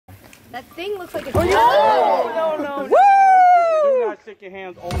That thing looks like a Oh, no. Woo! Do not stick your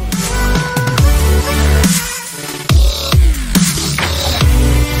hands over the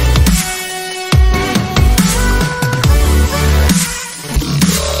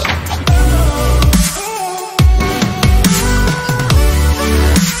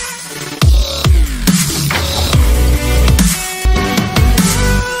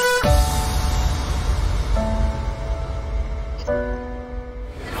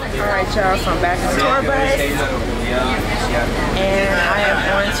y'all, so I'm back on the tour bus, and I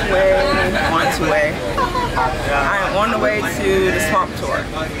am on the way to the swamp tour.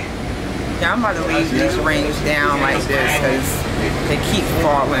 Yeah, I'm about to leave these rings down like this because they keep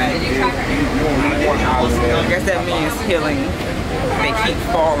falling. I guess that means healing. They keep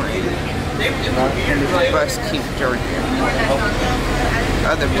falling, and the bus keeps jerking.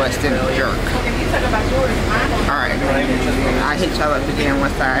 Other bus didn't jerk. Alright, I'll hit y'all up again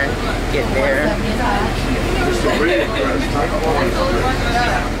once I get there.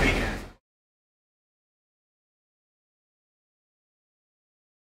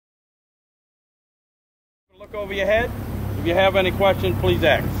 Look over your head. If you have any questions, please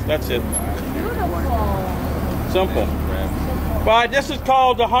ask. That's it. Simple. But this is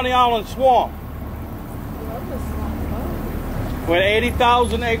called the Honey Island Swamp. With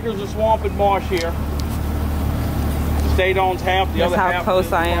 80,000 acres of swamp and marsh here. The state owns half, the other half. That's how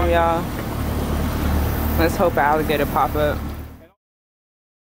close I am, y'all. Let's hope an alligator pop up.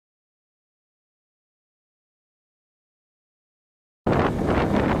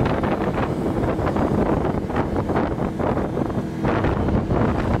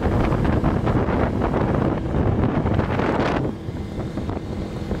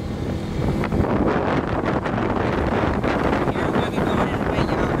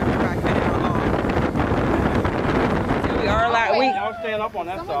 Stand up on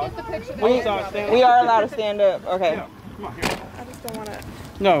that side. We are allowed to stand up. Okay. Yeah. Come on, here. I just don't want to.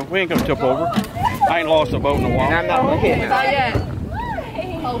 No, we ain't gonna tip over. I ain't lost a boat in a while. And I'm not gonna hit him. Not yet.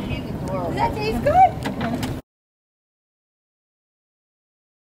 Oh, he's adorable. Does that taste good?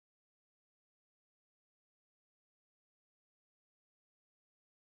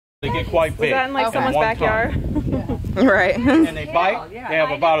 They get quite big. Was that in like someone's backyard? Right. And they bite. They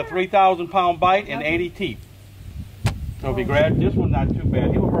have about a 3,000-pound bite and 80 teeth. So if you grab this one, not too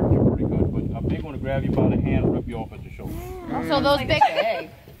bad. He'll hurt you pretty good, but a big one to grab you by the hand and rip you off at the shoulder. So those big.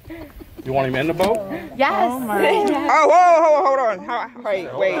 You want him in the boat? Yes. Oh, whoa, hold on.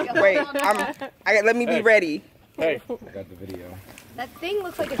 Wait. Let me be ready. Hey. I got the video. That thing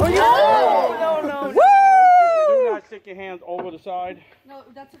looks like a. No. Do not stick your hands over the side. No,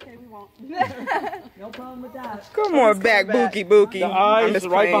 that's okay. We won't. No problem with that. Come on back, Bookie. The eyes,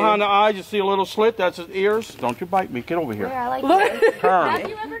 right behind the eyes, you see a little slit. That's his ears. Don't you bite me. Get over here. Yeah, I like that. Turn.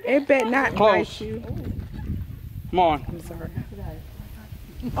 It bet not Close. bite you. Come on. I'm sorry.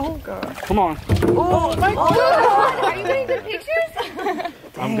 Oh, God. Come on. Oh, my God. Are you getting good pictures?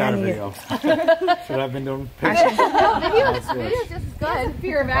 I've got a video. Should I've been doing Video's just as good.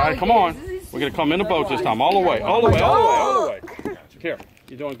 Fear of All right, come on. We're going to come in the boat this time. All the way. All the way. Here.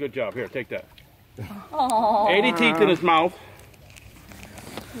 You're doing a good job. Here, take that. 80 teeth in his mouth.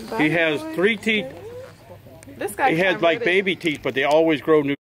 He has 3 teeth. This guy He has like baby teeth, but they always grow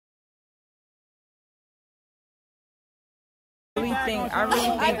new. I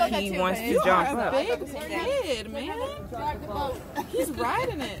really think he wants to jump up. Big kid, man. He's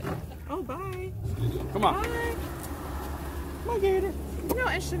riding it. Oh, bye. Come on. Bye. Come on, Gator. You know,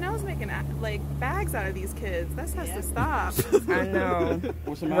 and Chanel's making like bags out of these kids. That has to stop. I know.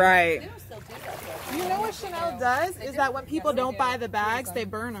 What's the matter? Right. You know what Chanel does is that when people don't buy the bags, they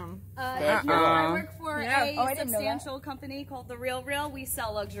burn them. No, I work for a substantial company called The Real Real. We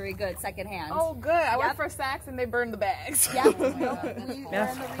sell luxury goods secondhand. Oh, good. I work for Saks and they burn the bags. Yep.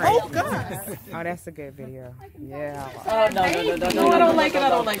 That's crazy. Oh, God. Oh, that's a good video. Yeah. Oh, no, I don't like it. I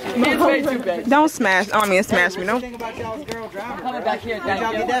don't like it. It's way too big. Don't smash. I mean, smash me. Don't. Think about y'all's girl driving. Coming back here. Where'd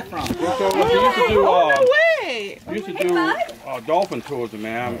y'all get that from? We used to do dolphin tours in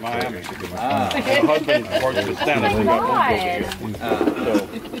Miami. My husband works for Stanley.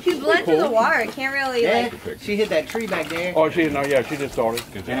 She's blend to the water. Can't really like. She hit that tree back there. Oh, she just started.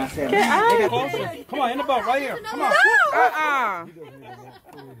 And I said, Come on, in the boat, right here. Come on.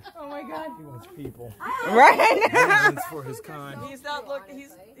 Oh my God. He wants people. Right. Vengeance for his kind. He's not looking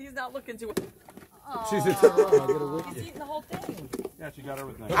to. She's a terror. I'll get her with you. He's eating the whole thing. Yeah, she got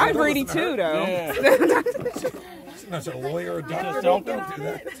everything. I'm greedy too, though. Yeah. She's not a lawyer or doctor. Don't do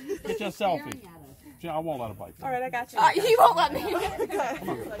that. Get your selfie. I won't let her bite you. All right, I got you. He won't let me.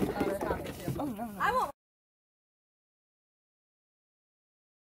 I won't.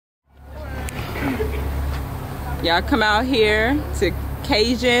 Y'all come out here to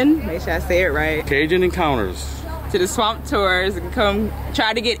Cajun, make sure I say it right. Cajun Encounters. To the swamp tours and come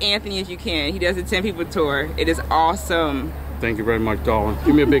try to get Anthony if you can. He does a 10 people tour. It is awesome. Thank you very much, darling.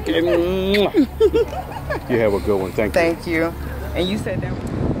 Give me a big kiss. You have a good one. Thank you. Thank you. And you said that.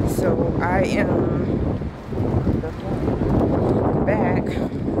 So I am back.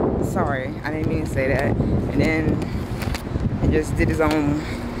 Sorry, I didn't mean to say that. And then it just did his own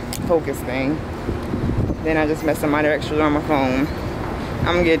focus thing. Then I just messed up my directions on my phone.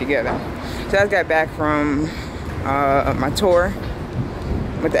 I'm gonna get it together. So I just got back from my tour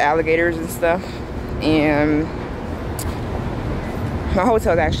with the alligators and stuff. And my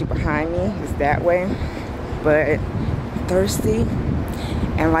hotel is actually behind me. It's that way. But I'm thirsty.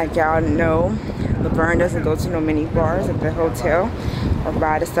 And like y'all know, Laverne doesn't go to no mini bars at the hotel or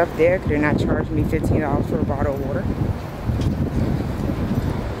buy the stuff there because they're not charging me $15 for a bottle of water.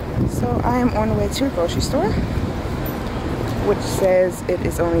 So I am on the way to a grocery store, which says it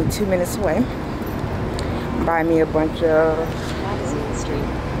is only 2 minutes away. Buy me a bunch of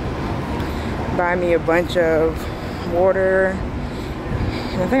water.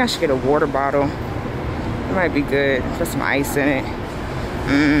 And I think I should get a water bottle. It might be good. Put some ice in it.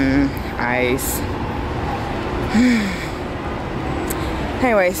 Ice.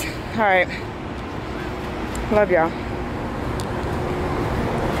 Anyways, all right. Love y'all.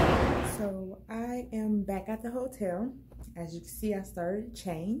 So I am back at the hotel. As you can see, I started to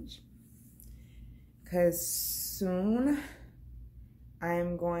change. Because soon I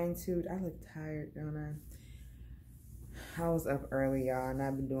am going to, I look tired, don't I? I was up early, y'all, and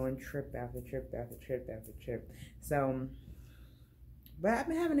I've been doing trip after trip after trip after trip. So, but I've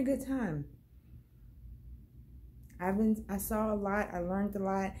been having a good time. I saw a lot, I learned a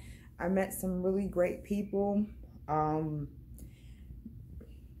lot. I met some really great people.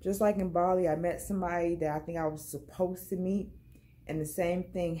 Just like in Bali, I met somebody that I think I was supposed to meet, and the same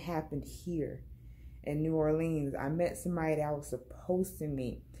thing happened here in New Orleans. I met somebody that I was supposed to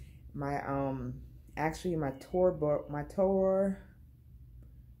meet. Actually my tour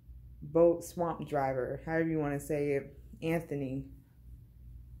boat swamp driver, however you want to say it, Anthony,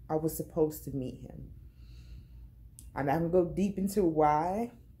 I was supposed to meet him. I'm not gonna go deep into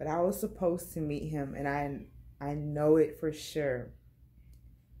why, but I was supposed to meet him, and I know it for sure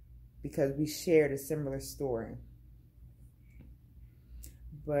because we shared a similar story.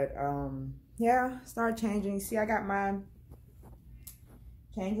 But yeah, start changing. See, I got my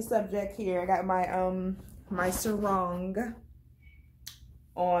change the subject here. I got my my sarong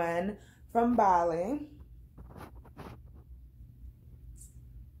on from Bali.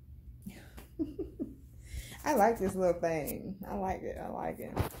 I like this little thing. I like it.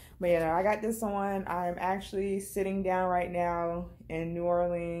 But yeah, I got this on. I'm actually sitting down right now in New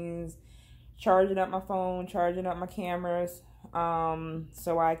Orleans, charging up my phone, charging up my cameras,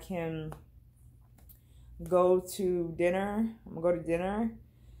 so I can go to dinner. I'm gonna go to dinner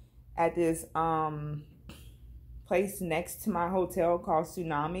at this place next to my hotel called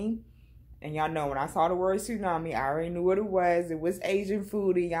Tsunami. And y'all know when I saw the word tsunami, I already knew what it was. It was Asian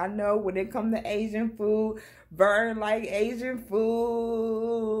food. And y'all know when it comes to Asian food, Vern like Asian food.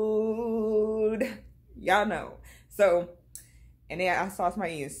 Y'all know. So, and then I saw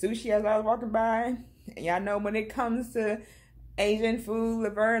somebody eating sushi as I was walking by. And y'all know when it comes to Asian food,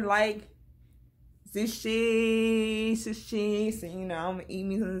 Laverne like sushi. So, you know, I'm gonna eat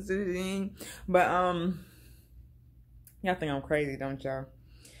me some sushi. But, y'all think I'm crazy, don't y'all?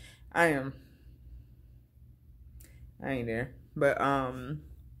 I am. I ain't there. But,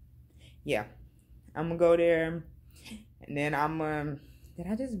 yeah. I'm gonna go there. And then I'm, did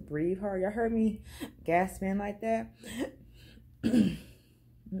I just breathe hard? Y'all heard me gasping like that? I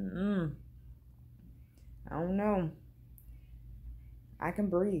don't know. I can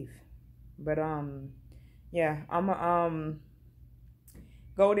breathe. But, yeah. I'm gonna,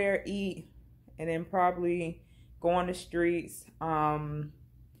 go there, eat, and then probably go on the streets.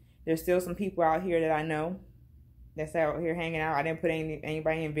 There's still some people out here that I know that's out here hanging out. I didn't put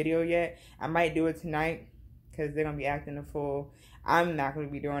anybody in video yet. I might do it tonight because they're going to be acting a fool. I'm not going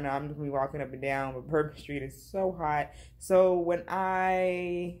to be doing it. I'm just going to be walking up and down. But Bourbon Street is so hot. So when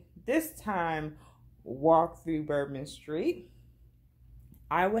I, this time, walk through Bourbon Street,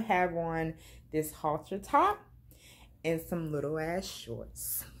 I would have on this halter top and some little ass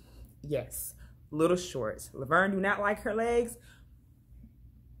shorts. Yes, little shorts. Laverne do not like her legs.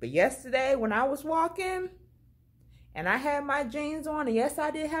 But yesterday when I was walking and I had my jeans on, and yes,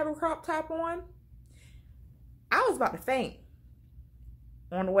 I did have a crop top on, I was about to faint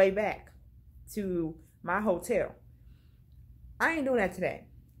on the way back to my hotel. I ain't doing that today.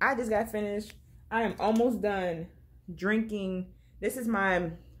 I just got finished I am almost done drinking. This is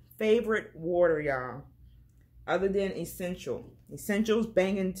my favorite water, y'all. Other than Essential. Essential's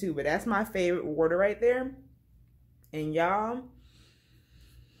banging too, but that's my favorite water right there. And y'all,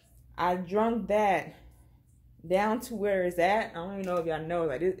 I drunk that down to where it's at. I don't even know if y'all know.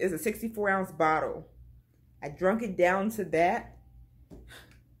 Like, it's a 64-ounce bottle. I drunk it down to that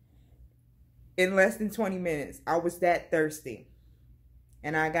in less than 20 minutes. I was that thirsty.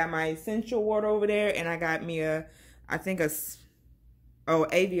 And I got my Essential water over there, and I got me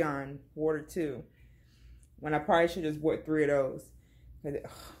Avion water too. When I probably should just bought 3 of those.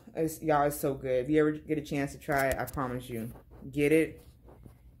 Y'all, it's so good. If you ever get a chance to try it, I promise you. Get it.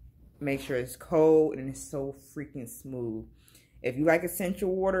 Make sure it's cold and it's so freaking smooth. If you like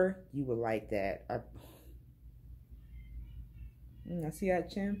Essential water, you will like that. I see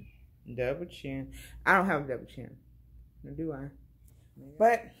that chin? Double chin. I don't have a double chin. Nor do I.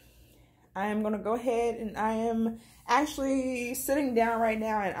 But I am going to go ahead and I am actually sitting down right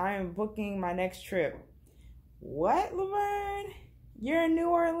now and I am booking my next trip. What, Laverne? You're in New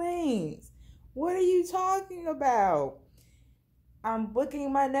Orleans. What are you talking about? I'm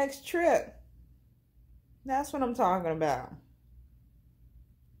booking my next trip. That's what I'm talking about.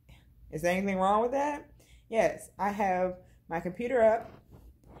 Is there anything wrong with that? Yes, I have my computer up,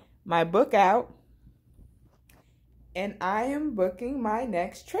 my book out, and I am booking my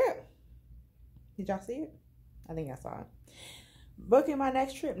next trip. Did y'all see it? I think I saw it. Booking my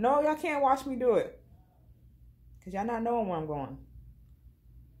next trip. No, y'all can't watch me do it. Because y'all not knowing where I'm going.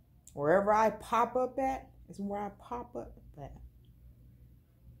 Wherever I pop up at is where I pop up at.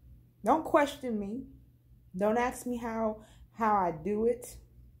 Don't question me. Don't ask me how I do it.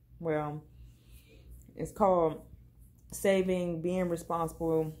 Well, it's called saving, being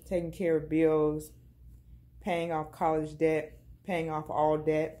responsible, taking care of bills, paying off college debt, paying off all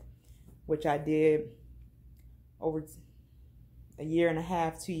debt, which I did over a year and a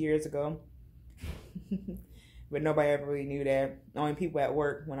half, 2 years ago. But nobody ever really knew that. Only people at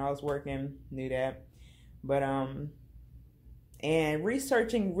work when I was working knew that. But and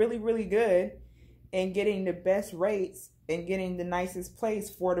researching really, really good and getting the best rates and getting the nicest place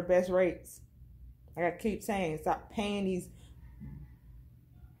for the best rates. Like I keep saying, stop paying these,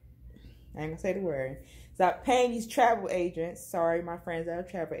 I ain't gonna say the word. Stop paying these travel agents, sorry, my friends that are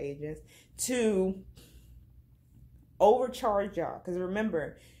travel agents, to overcharge y'all. Because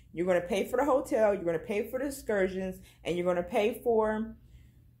remember, you're going to pay for the hotel, you're going to pay for the excursions, and you're going to pay for,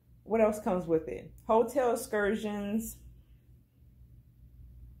 what else comes with it? Hotel excursions.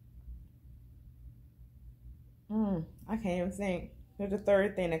 I can't even think. There's a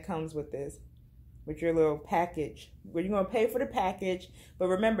third thing that comes with this, with your little package. Where you're going to pay for the package, but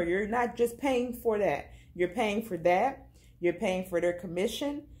remember, you're not just paying for that. You're paying for that. You're paying for their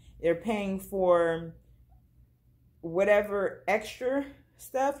commission. You're paying for whatever extra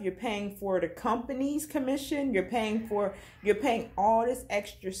stuff. You're paying for the company's commission. You're paying all this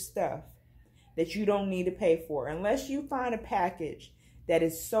extra stuff that you don't need to pay for, unless you find a package that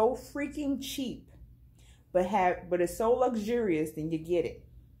is so freaking cheap but it's so luxurious, then you get it.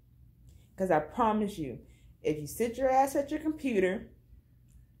 Because I promise you, if you sit your ass at your computer,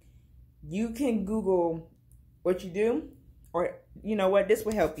 you can Google what you do, or you know what, this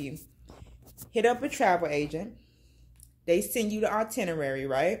will help you. Hit up a travel agent. They send you the itinerary,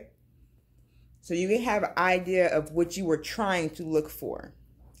 right? So you can have an idea of what you were trying to look for.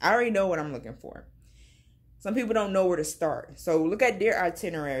 I already know what I'm looking for. Some people don't know where to start. So look at their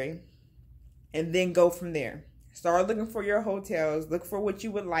itinerary and then go from there. Start looking for your hotels. Look for what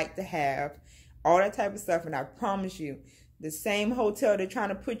you would like to have. All that type of stuff. And I promise you, the same hotel they're trying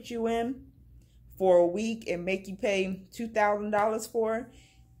to put you in for a week and make you pay $2,000 for,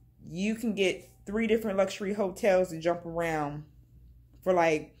 you can get 3 different luxury hotels to jump around for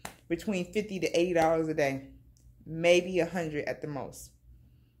like between $50 to $80 a day. Maybe $100 at the most.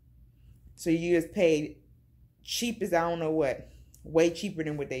 So you just paid cheap as I don't know what. Way cheaper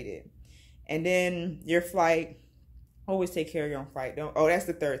than what they did. And then your flight, always take care of your own flight. That's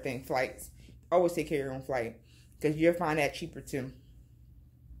the third thing, flights. Always take care of your own flight, because you'll find that cheaper too.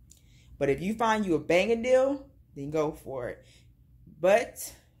 But if you find you a banging deal, then go for it.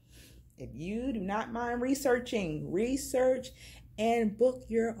 But if you do not mind researching, research and book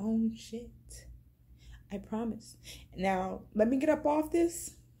your own shit. I promise. Now, let me get up off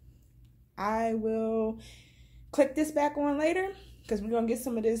this. I will click this back on later, because we're going to get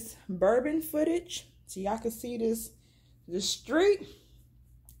some of this bourbon footage so y'all can see this street.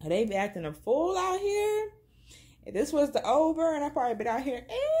 They be acting a fool out here. If this was the over, and I probably been out here,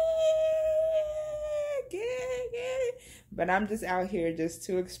 get it. But I'm just out here just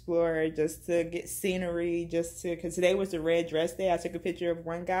to explore, just to get scenery, because today was the red dress day. I took a picture of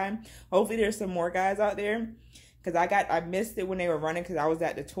one guy. Hopefully there's some more guys out there, because I missed it when they were running because I was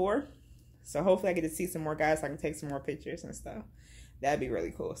at the tour. So hopefully I get to see some more guys so I can take some more pictures and stuff. That'd be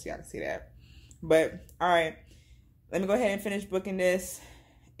really cool, so y'all can see that. But, all right, let me go ahead and finish booking this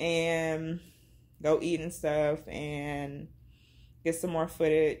and go eat and stuff and get some more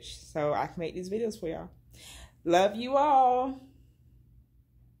footage so I can make these videos for y'all. Love you all.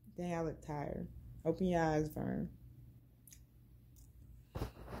 Dang, I look tired. Open your eyes, Vern.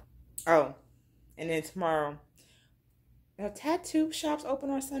 Oh, and then tomorrow, are tattoo shops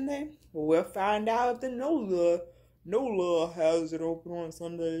open on Sunday? Well, we'll find out if the NOLA has it open on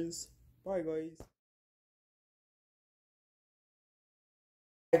Sundays. Bye, guys.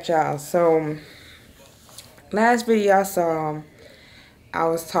 Alright, y'all. So, last video I saw, I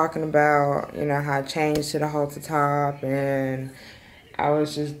was talking about, you know, how I changed to the halter top, and I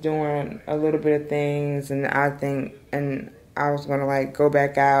was just doing a little bit of things, and I was gonna like go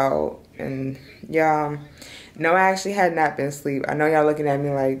back out, and y'all, no, I actually had not been asleep. I know y'all looking at me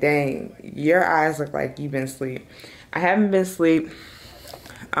like, dang, your eyes look like you've been asleep. I haven't been asleep.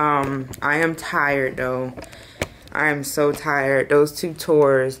 I am tired though. I am so tired. Those 2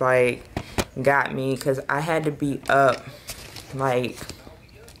 tours like got me, because I had to be up like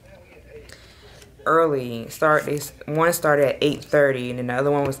early. One started at 8:30 and then the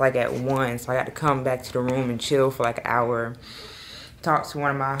other one was like at 1, so I got to come back to the room and chill for like an hour. Talk to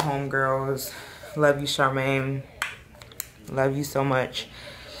one of my homegirls. Love you, Charmaine. Love you so much.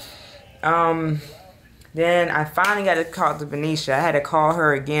 Then I finally got to call to Benicia. I had to call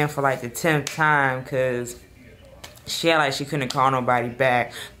her again for like the 10th time because she had like she couldn't call nobody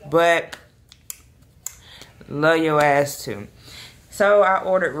back. But love your ass too. So I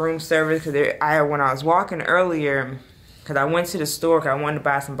ordered room service because when I was walking earlier, because I went to the store because I wanted to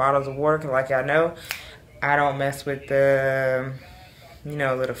buy some bottles of water, because like y'all know, I don't mess with the, you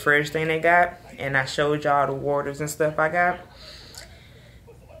know, little fridge thing they got. And I showed y'all the waters and stuff I got.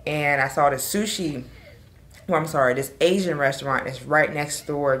 And I saw the sushi, well, I'm sorry, this Asian restaurant that's right next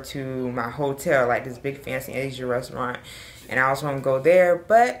door to my hotel, like this big fancy Asian restaurant. And I was going to go there,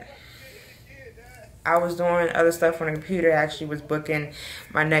 but I was doing other stuff on the computer. I actually was booking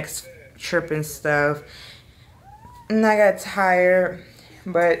my next trip and stuff. And I got tired,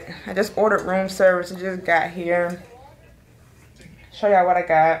 but I just ordered room service and just got here. Show y'all what I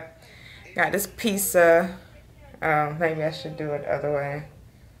got. Got this pizza. Maybe I should do it the other way.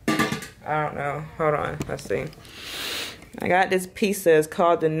 I don't know. Hold on. Let's see. I got this pizza. It's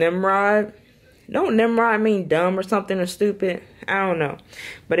called the Nimrod. Don't Nimrod mean dumb or something or stupid? I don't know.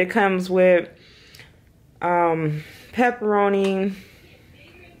 But it comes with pepperoni,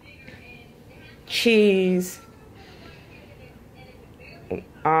 cheese,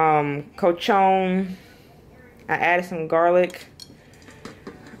 cochon. I added some garlic,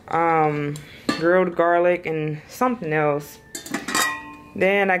 grilled garlic, and something else.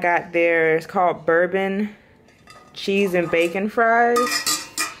 Then I got it's called bourbon cheese and bacon fries,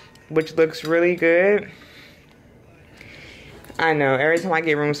 which looks really good. I know, every time I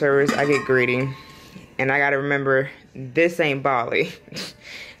get room service, I get greedy. And I gotta remember, this ain't Bali.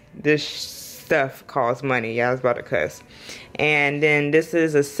 This stuff costs money. Yeah, I was about to cuss. And then this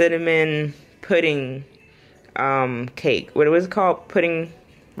is a cinnamon pudding cake. What was it called? Pudding,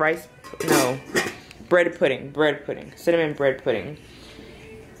 rice? No. Bread pudding. Bread pudding. Cinnamon bread pudding.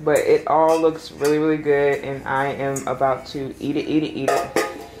 But it all looks really, really good. And I am about to eat it, eat it, eat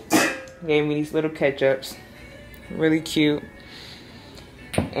it. Gave me these little ketchups. Really cute.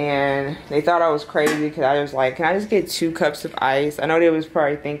 And they thought I was crazy because I was like, can I just get 2 cups of ice? I know they was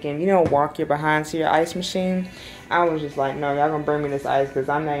probably thinking, you know, walk your behind to your ice machine. I was just like, no, y'all gonna bring me this ice because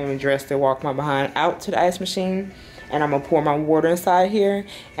I'm not even dressed to walk my behind out to the ice machine. And I'm gonna pour my water inside here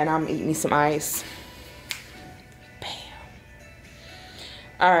and I'm eating me some ice. Bam.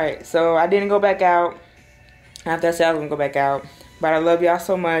 Alright, so I didn't go back out. After I said I was gonna go back out. But I love y'all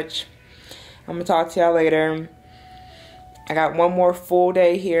so much. I'm gonna talk to y'all later. I got one more full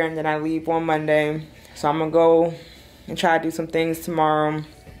day here and then I leave on Monday. So I'm gonna go and try to do some things tomorrow.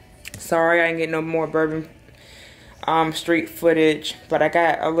 Sorry I didn't get no more Bourbon Street footage, but I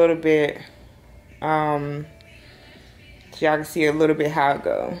got a little bit, so y'all can see a little bit how it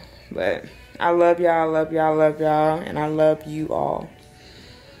go. But I love y'all, love y'all, love y'all, and I love you all.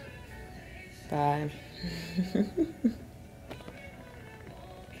 Bye.